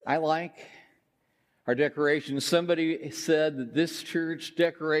I like our decorations. Somebody said that this church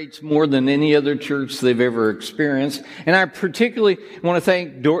decorates more than any other church they've ever experienced. And I particularly want to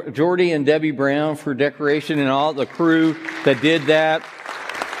thank Jordy and Debbie Brown for decoration and all the crew that did that.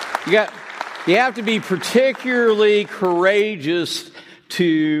 You have to be particularly courageous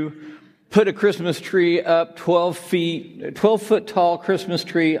to put a Christmas tree up 12 foot tall Christmas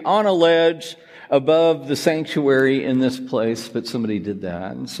tree on a ledge above the sanctuary in this place, but somebody did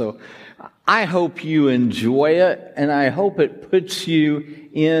that. And so I hope you enjoy it, and I hope it puts you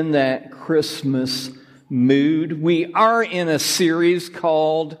in that Christmas mood. We are in a series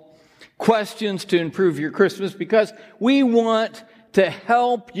called Questions to Improve Your Christmas because we want to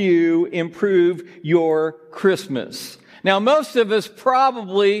help you improve your Christmas. Now, most of us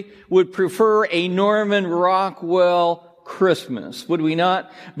probably would prefer a Norman Rockwell Christmas, would we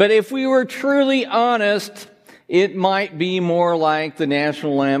not? But if we were truly honest, it might be more like the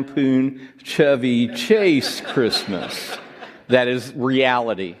National Lampoon Chevy Chase Christmas. That is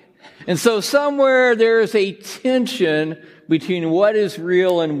reality. And so somewhere there is a tension between what is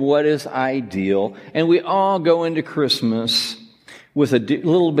real and what is ideal, and we all go into Christmas with a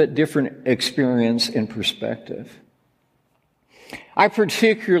little bit different experience and perspective. I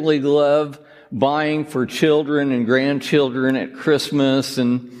particularly love buying for children and grandchildren at Christmas,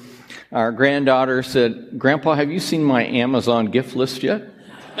 and our granddaughter said, "Grandpa, have you seen my Amazon gift list yet?"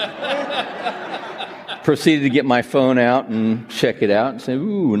 Proceeded to get my phone out and check it out and say,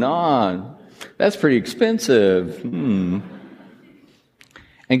 "Ooh, that's pretty expensive." And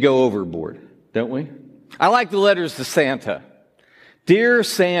go overboard, don't we? I like the letters to Santa. Dear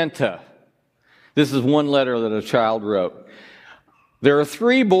Santa, this is one letter that a child wrote. There are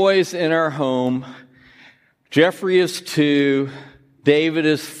 3 boys in our home. Jeffrey is 2, David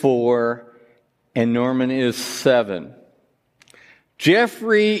is 4, and Norman is 7.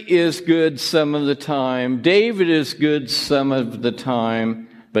 Jeffrey is good some of the time, David is good some of the time,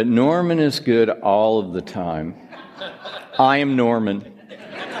 but Norman is good all of the time. I am Norman.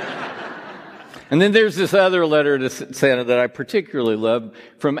 And then there's this other letter to Santa that I particularly love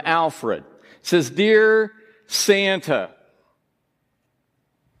from Alfred. It says, Dear Santa,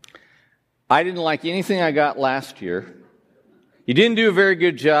 I didn't like anything I got last year. You didn't do a very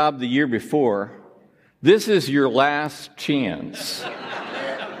good job the year before. This is your last chance.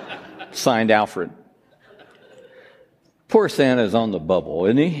 Signed, Alfred. Poor Santa is on the bubble,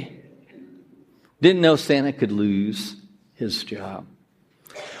 isn't he? Didn't know Santa could lose his job.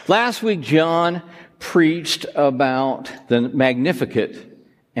 Last week, John preached about the Magnificat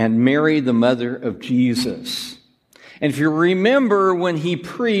and Mary, the mother of Jesus. And if you remember when he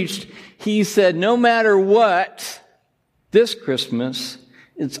preached, he said, no matter what, this Christmas,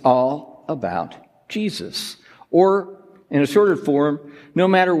 it's all about Jesus. Or, in a shorter form, no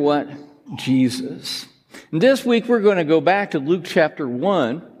matter what, Jesus. And this week, we're going to go back to Luke chapter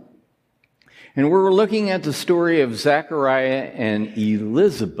 1. And we're looking at the story of Zechariah and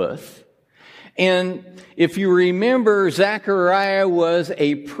Elizabeth. And if you remember, Zechariah was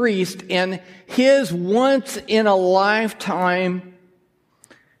a priest, and his once-in-a-lifetime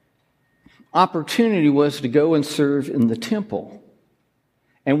opportunity was to go and serve in the temple.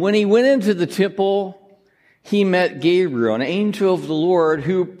 And when he went into the temple, he met Gabriel, an angel of the Lord,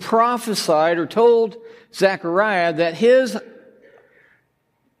 who prophesied or told Zechariah that his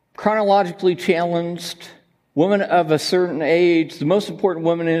chronologically challenged woman of a certain age, the most important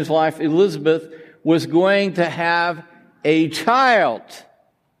woman in his life, Elizabeth, was going to have a child.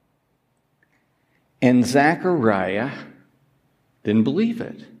 And Zechariah didn't believe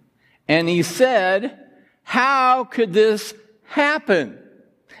it. And he said, how could this happen?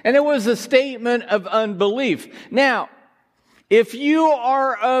 And it was a statement of unbelief. Now, if you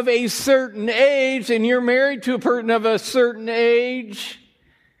are of a certain age and you're married to a person of a certain age,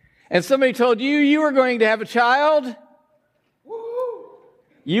 and somebody told you were going to have a child, woo-hoo,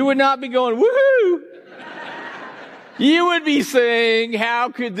 you would not be going, woohoo! You would be saying, how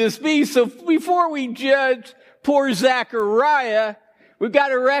could this be? So before we judge poor Zechariah, we've got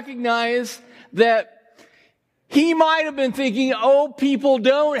to recognize that he might have been thinking, old people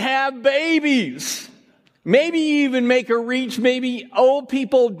don't have babies. Maybe even make a reach, maybe old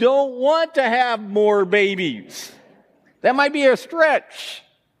people don't want to have more babies. That might be a stretch.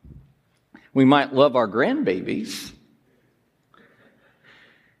 We might love our grandbabies.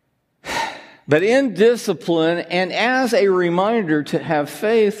 But in discipline and as a reminder to have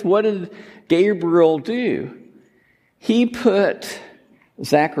faith, what did Gabriel do? He put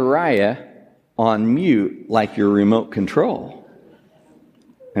Zechariah on mute like your remote control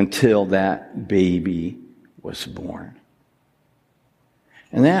until that baby was born.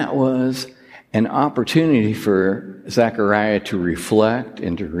 And that was an opportunity for Zechariah to reflect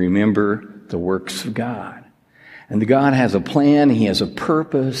and to remember the works of God. And God has a plan, He has a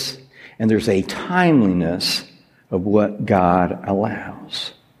purpose, and there's a timeliness of what God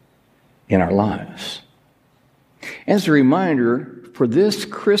allows in our lives. As a reminder for this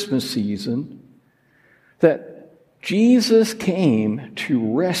Christmas season, that Jesus came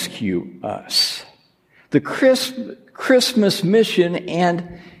to rescue us. The Christmas mission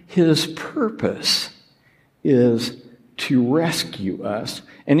and His purpose is to rescue us.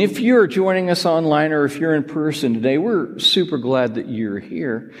 And if you're joining us online or if you're in person today, we're super glad that you're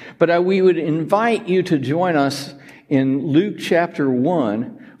here. But we would invite you to join us in Luke chapter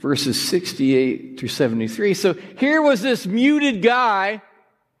 1, verses 68 through 73. So here was this muted guy.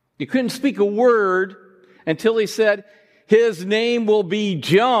 He couldn't speak a word until he said, his name will be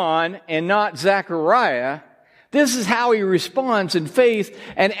John and not Zechariah. This is how he responds in faith.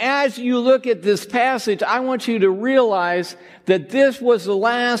 And as you look at this passage, I want you to realize that this was the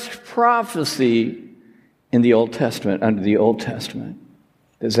last prophecy in the Old Testament, under the Old Testament,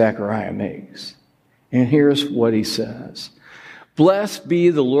 that Zechariah makes. And here's what he says. Blessed be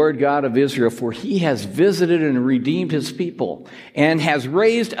the Lord God of Israel, for He has visited and redeemed His people, and has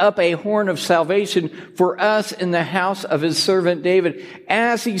raised up a horn of salvation for us in the house of His servant David,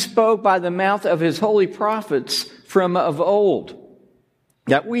 as He spoke by the mouth of His holy prophets from of old,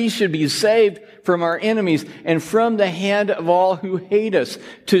 that we should be saved from our enemies and from the hand of all who hate us,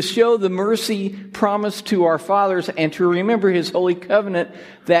 to show the mercy promised to our fathers, and to remember His holy covenant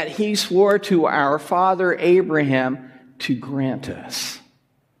that He swore to our father Abraham to grant us.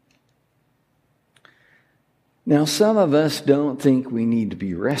 Now, some of us don't think we need to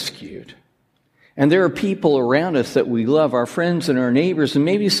be rescued. And there are people around us that we love, our friends and our neighbors, and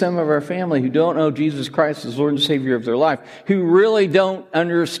maybe some of our family who don't know Jesus Christ as Lord and Savior of their life, who really don't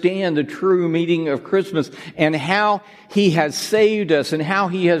understand the true meaning of Christmas and how He has saved us and how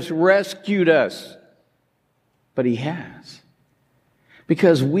He has rescued us. But He has.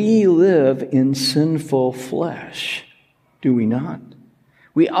 Because we live in sinful flesh. Do we not?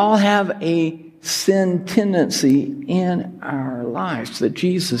 We all have a sin tendency in our lives that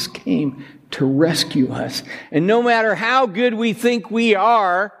Jesus came to rescue us. And no matter how good we think we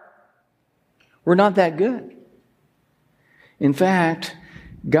are, we're not that good. In fact,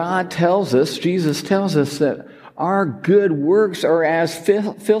 God tells us, Jesus tells us that our good works are as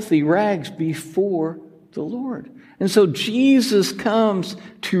filthy rags before the Lord. And so Jesus comes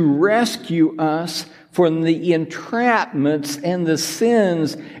to rescue us from the entrapments and the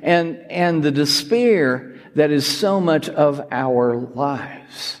sins and the despair that is so much of our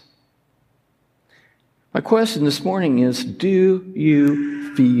lives. My question this morning is, do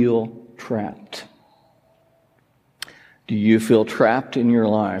you feel trapped? Do you feel trapped in your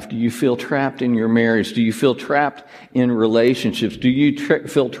life? Do you feel trapped in your marriage? Do you feel trapped in relationships? Do you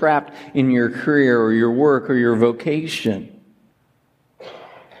feel trapped in your career or your work or your vocation?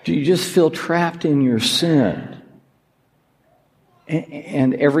 Do you just feel trapped in your sin?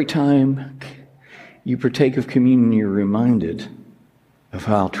 And every time you partake of communion, you're reminded of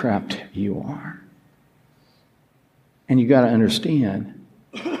how trapped you are. And you got to understand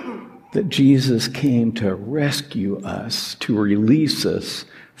that Jesus came to rescue us, to release us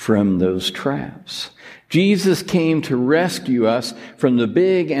from those traps. Jesus came to rescue us from the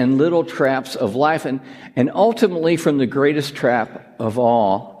big and little traps of life, and ultimately from the greatest trap of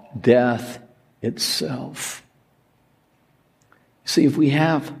all, death itself. See, if we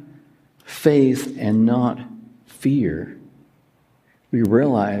have faith and not fear, we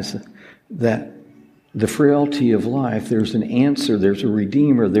realize that the frailty of life, there's an answer, there's a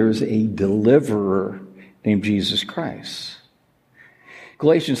Redeemer, there's a deliverer named Jesus Christ.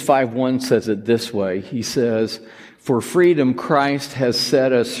 Galatians 5:1 says it this way. He says, "For freedom Christ has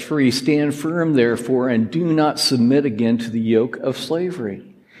set us free. Stand firm, therefore, and do not submit again to the yoke of slavery."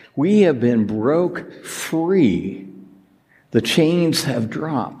 We have been broke free. The chains have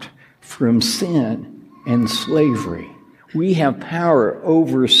dropped from sin and slavery. We have power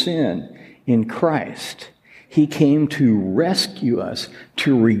over sin in Christ. He came to rescue us,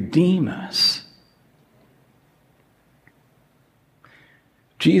 to redeem us.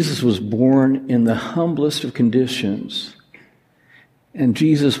 Jesus was born in the humblest of conditions, and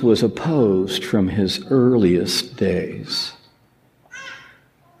Jesus was opposed from His earliest days.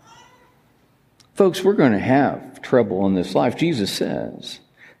 Folks, we're going to have trouble in this life. Jesus says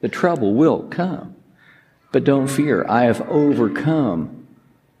the trouble will come. But don't fear. I have overcome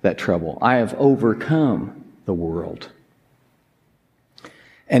that trouble. I have overcome the world.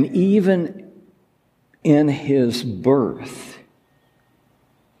 And even in His birth,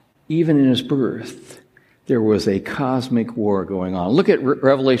 even in his birth, there was a cosmic war going on. Look at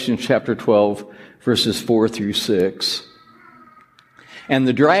Revelation chapter 12, verses 4 through 6. And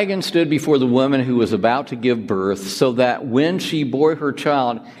the dragon stood before the woman who was about to give birth, so that when she bore her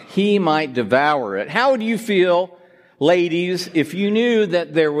child, he might devour it. How would you feel, ladies, if you knew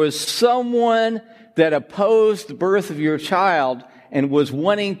that there was someone that opposed the birth of your child and was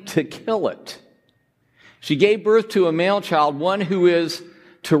wanting to kill it? She gave birth to a male child, one who is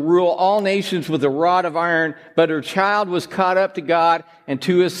to rule all nations with a rod of iron, but her child was caught up to God and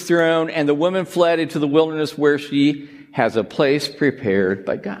to his throne, and the woman fled into the wilderness where she has a place prepared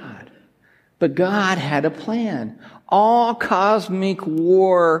by God. But God had a plan. All cosmic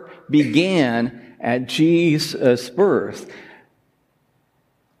war began at Jesus' birth.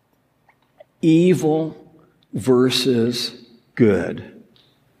 Evil versus good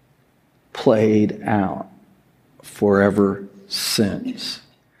played out forever since.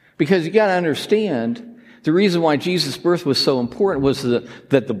 Because you got to understand, the reason why Jesus' birth was so important was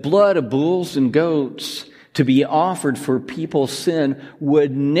that the blood of bulls and goats to be offered for people's sin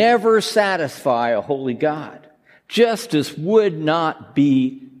would never satisfy a holy God. Justice would not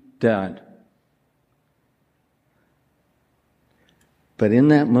be done. But in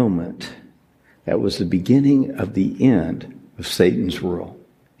that moment, that was the beginning of the end of Satan's rule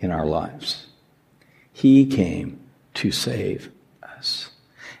in our lives. He came to save us.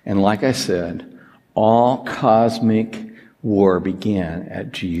 And like I said, all cosmic war began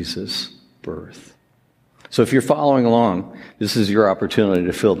at Jesus' birth. So if you're following along, this is your opportunity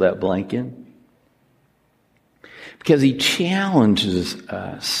to fill that blank in. Because he challenges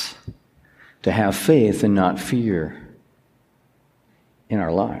us to have faith and not fear in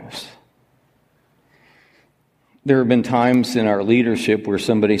our lives. There have been times in our leadership where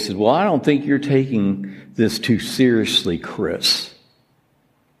somebody says, well, I don't think you're taking this too seriously, Chris.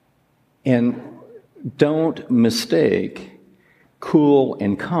 And don't mistake cool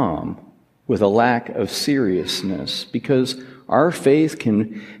and calm with a lack of seriousness, because our faith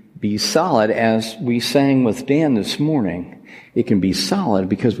can be solid, as we sang with Dan this morning. It can be solid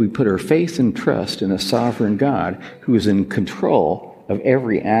because we put our faith and trust in a sovereign God who is in control of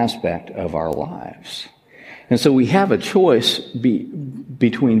every aspect of our lives. And so we have a choice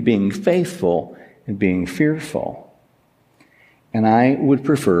between being faithful and being fearful. And I would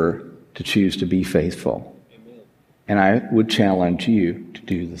prefer to choose to be faithful. Amen. And I would challenge you to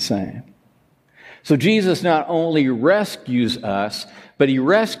do the same. So Jesus not only rescues us, but he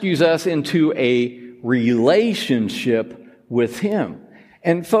rescues us into a relationship with him.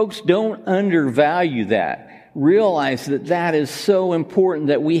 And folks, don't undervalue that. Realize that that is so important,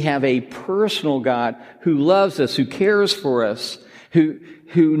 that we have a personal God who loves us, who cares for us,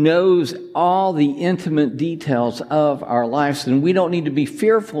 who knows all the intimate details of our lives. And we don't need to be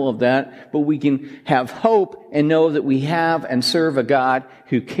fearful of that, but we can have hope and know that we have and serve a God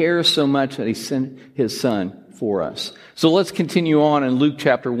who cares so much that he sent his Son for us. So let's continue on in Luke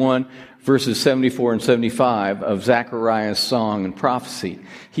chapter 1, verses 74 and 75 of Zechariah's song and prophecy.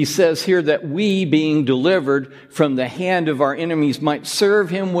 He says here that we, being delivered from the hand of our enemies, might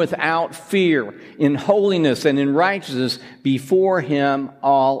serve him without fear, in holiness and in righteousness before him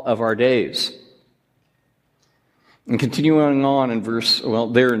all of our days. And continuing on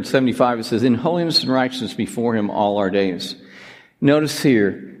in there in 75, it says, in holiness and righteousness before him all our days. Notice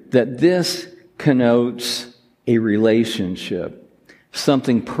here that this connotes a relationship,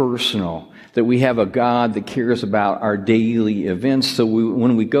 something personal, that we have a God that cares about our daily events. So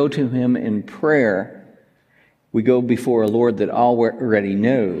when we go to him in prayer, we go before a Lord that already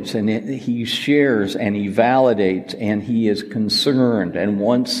knows, and he shares and he validates and he is concerned and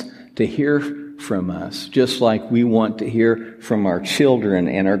wants to hear from us, just like we want to hear from our children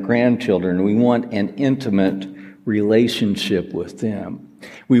and our grandchildren. We want an intimate relationship with them.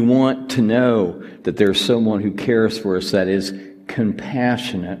 We want to know that there's someone who cares for us, that is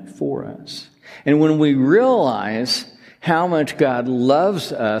compassionate for us. And when we realize how much God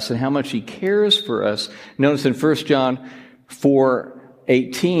loves us and how much he cares for us, notice in 1 John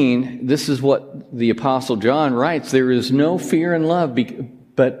 4:18, this is what the Apostle John writes: there is no fear in love,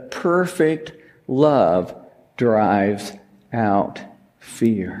 but perfect love drives out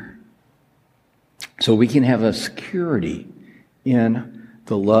fear. So we can have a security in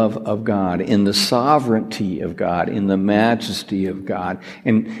the love of God, in the sovereignty of God, in the majesty of God.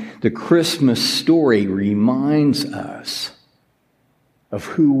 And the Christmas story reminds us of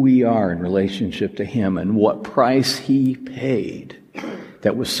who we are in relationship to him and what price he paid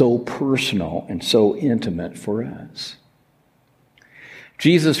that was so personal and so intimate for us.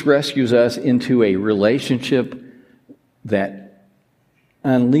 Jesus rescues us into a relationship that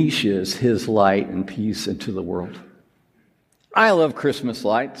unleashes his light and peace into the world. I love Christmas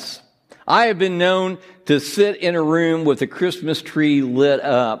lights. I have been known to sit in a room with a Christmas tree lit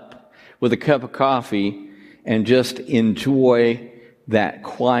up with a cup of coffee and just enjoy that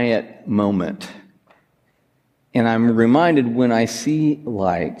quiet moment. And I'm reminded when I see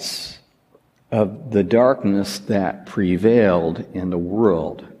lights of the darkness that prevailed in the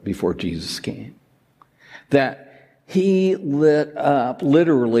world before Jesus came. That he lit up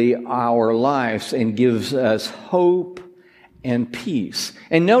literally our lives and gives us hope and peace.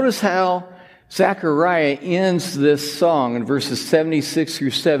 And notice how Zechariah ends this song in verses 76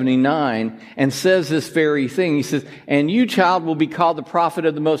 through 79 and says this very thing. He says, "And you, child, will be called the prophet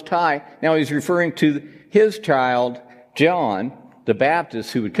of the Most High." Now he's referring to his child, John the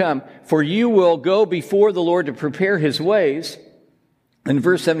Baptist, who would come. "For you will go before the Lord to prepare his ways." In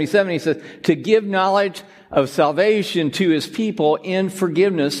verse 77, he says, "To give knowledge of salvation to his people in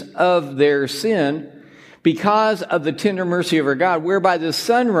forgiveness of their sin, because of the tender mercy of our God, whereby the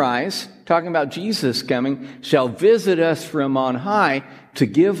sunrise," talking about Jesus coming, "shall visit us from on high to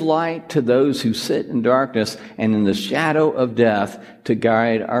give light to those who sit in darkness and in the shadow of death, to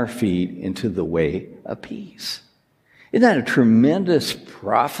guide our feet into the way of peace." Isn't that a tremendous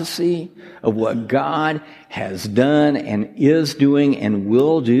prophecy of what God has done and is doing and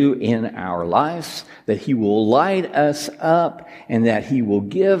will do in our lives? That he will light us up and that he will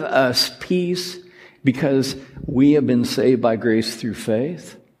give us peace because we have been saved by grace through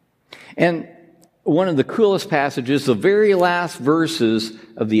faith. And one of the coolest passages, the very last verses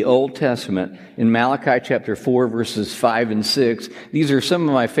of the Old Testament, in Malachi chapter 4, verses 5 and 6. These are some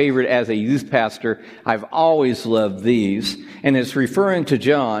of my favorite as a youth pastor. I've always loved these. And it's referring to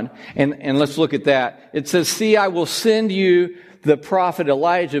John. And let's look at that. It says, "See, I will send you the prophet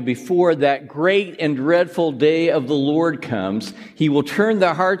Elijah before that great and dreadful day of the Lord comes. He will turn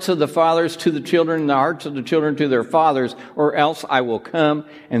the hearts of the fathers to the children and the hearts of the children to their fathers, or else I will come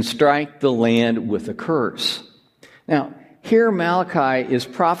and strike the land with a curse." Now, here Malachi is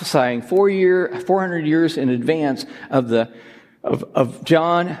prophesying 400 years in advance of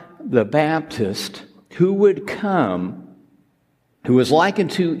John the Baptist, who would come, who was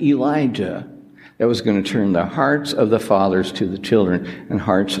likened to Elijah, that was going to turn the hearts of the fathers to the children and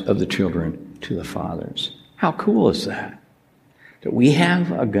hearts of the children to the fathers. How cool is that? That we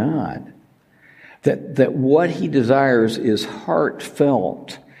have a God, that what he desires is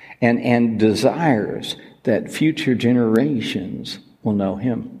heartfelt and desires that future generations will know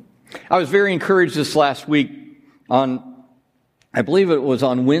him. I was very encouraged this last week I believe it was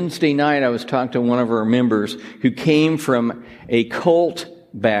on Wednesday night, I was talking to one of our members who came from a cult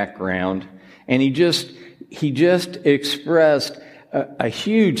background. And he just expressed a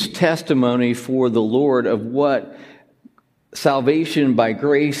huge testimony for the Lord of what salvation by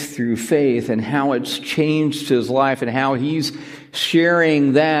grace through faith and how it's changed his life and how he's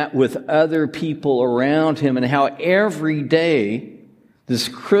sharing that with other people around him and how every day this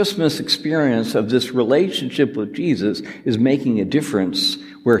Christmas experience of this relationship with Jesus is making a difference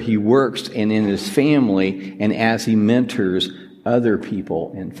where he works and in his family and as he mentors other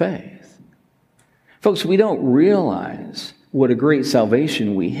people in faith. Folks, we don't realize what a great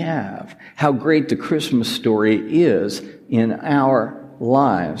salvation we have, how great the Christmas story is in our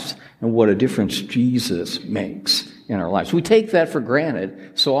lives, and what a difference Jesus makes in our lives. We take that for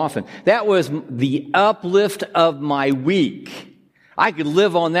granted so often. That was the uplift of my week. I could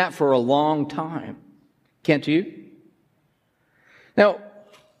live on that for a long time. Can't you? Now,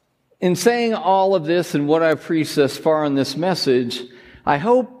 in saying all of this and what I've preached thus far in this message, I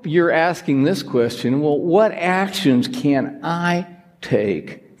hope you're asking this question, well, what actions can I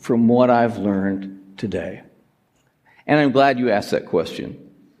take from what I've learned today? And I'm glad you asked that question.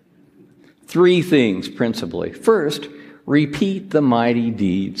 3 things, principally. First, repeat the mighty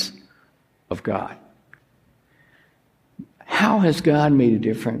deeds of God. How has God made a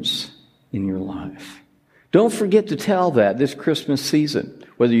difference in your life? Don't forget to tell that this Christmas season,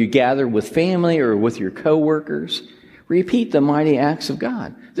 whether you gather with family or with your coworkers. Repeat the mighty acts of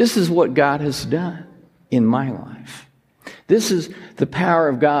God. This is what God has done in my life. This is the power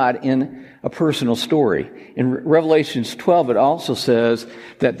of God in a personal story. In Revelations 12, it also says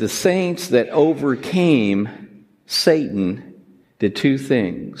that the saints that overcame Satan did 2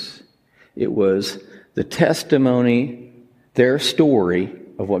 things. It was the testimony, their story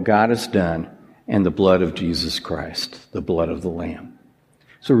of what God has done, and the blood of Jesus Christ, the blood of the Lamb.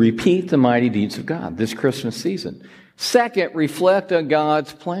 So repeat the mighty deeds of God this Christmas season. Second, reflect on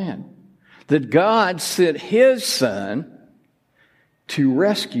God's plan. That God sent his Son to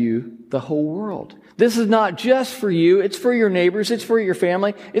rescue the whole world. This is not just for you. It's for your neighbors. It's for your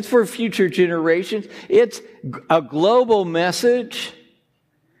family. It's for future generations. It's a global message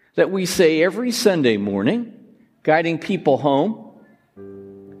that we say every Sunday morning, guiding people home,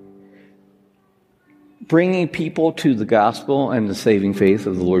 bringing people to the gospel and the saving faith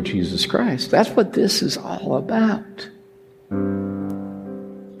of the Lord Jesus Christ. That's what this is all about.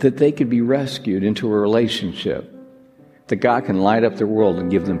 That they could be rescued into a relationship, that God can light up their world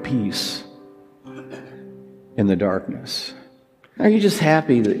and give them peace in the darkness. Are you just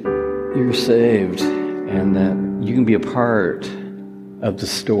happy that you're saved and that you can be a part of the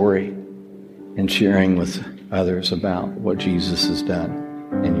story and sharing with others about what Jesus has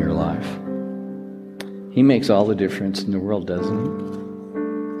done in your life? He makes all the difference in the world, doesn't he?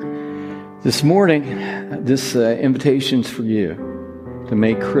 This morning, this invitation's for you to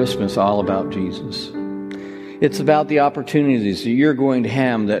make Christmas all about Jesus. It's about the opportunities that you're going to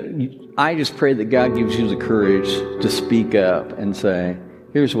have that I just pray that God gives you the courage to speak up and say,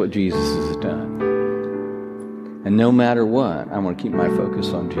 here's what Jesus has done. And no matter what, I want to keep my focus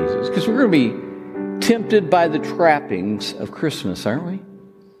on Jesus. Because we're going to be tempted by the trappings of Christmas, aren't we?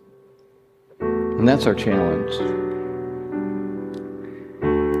 And that's our challenge.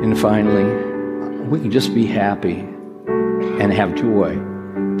 And finally, we can just be happy and have joy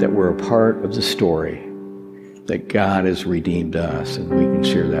that we're a part of the story, that God has redeemed us, and we can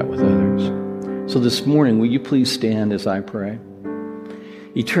share that with others. So this morning, will you please stand as I pray?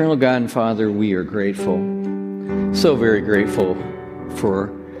 Eternal God and Father, we are grateful, so very grateful for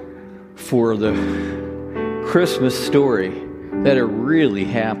the Christmas story, that it really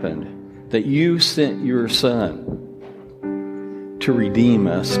happened, that you sent your Son to redeem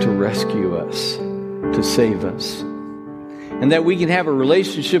us, to rescue us, to save us, and that we can have a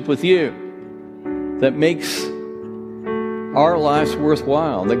relationship with you that makes our lives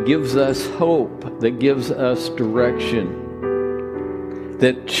worthwhile, that gives us hope, that gives us direction,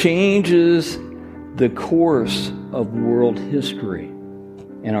 that changes the course of world history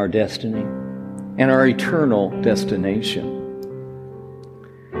and our destiny and our eternal destination.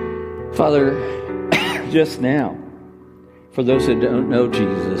 Father, just now, for those that don't know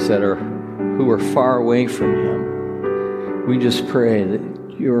Jesus, who are far away from him, we just pray that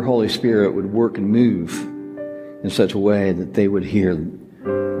your Holy Spirit would work and move in such a way that they would hear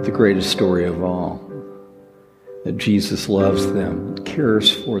the greatest story of all, that Jesus loves them,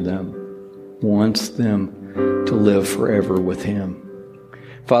 cares for them, wants them to live forever with him.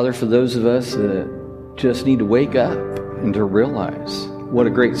 Father, for those of us that just need to wake up and to realize what a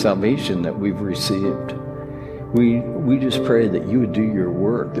great salvation that we've received, we just pray that you would do your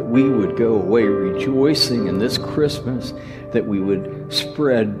work, that we would go away rejoicing in this Christmas, that we would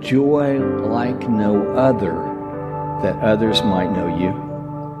spread joy like no other, that others might know you.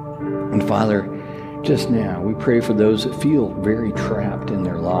 And Father, just now, we pray for those that feel very trapped in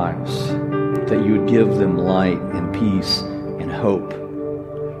their lives, that you would give them light and peace and hope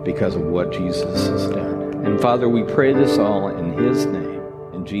because of what Jesus has done. And Father, we pray this all in his name,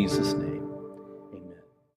 in Jesus' name.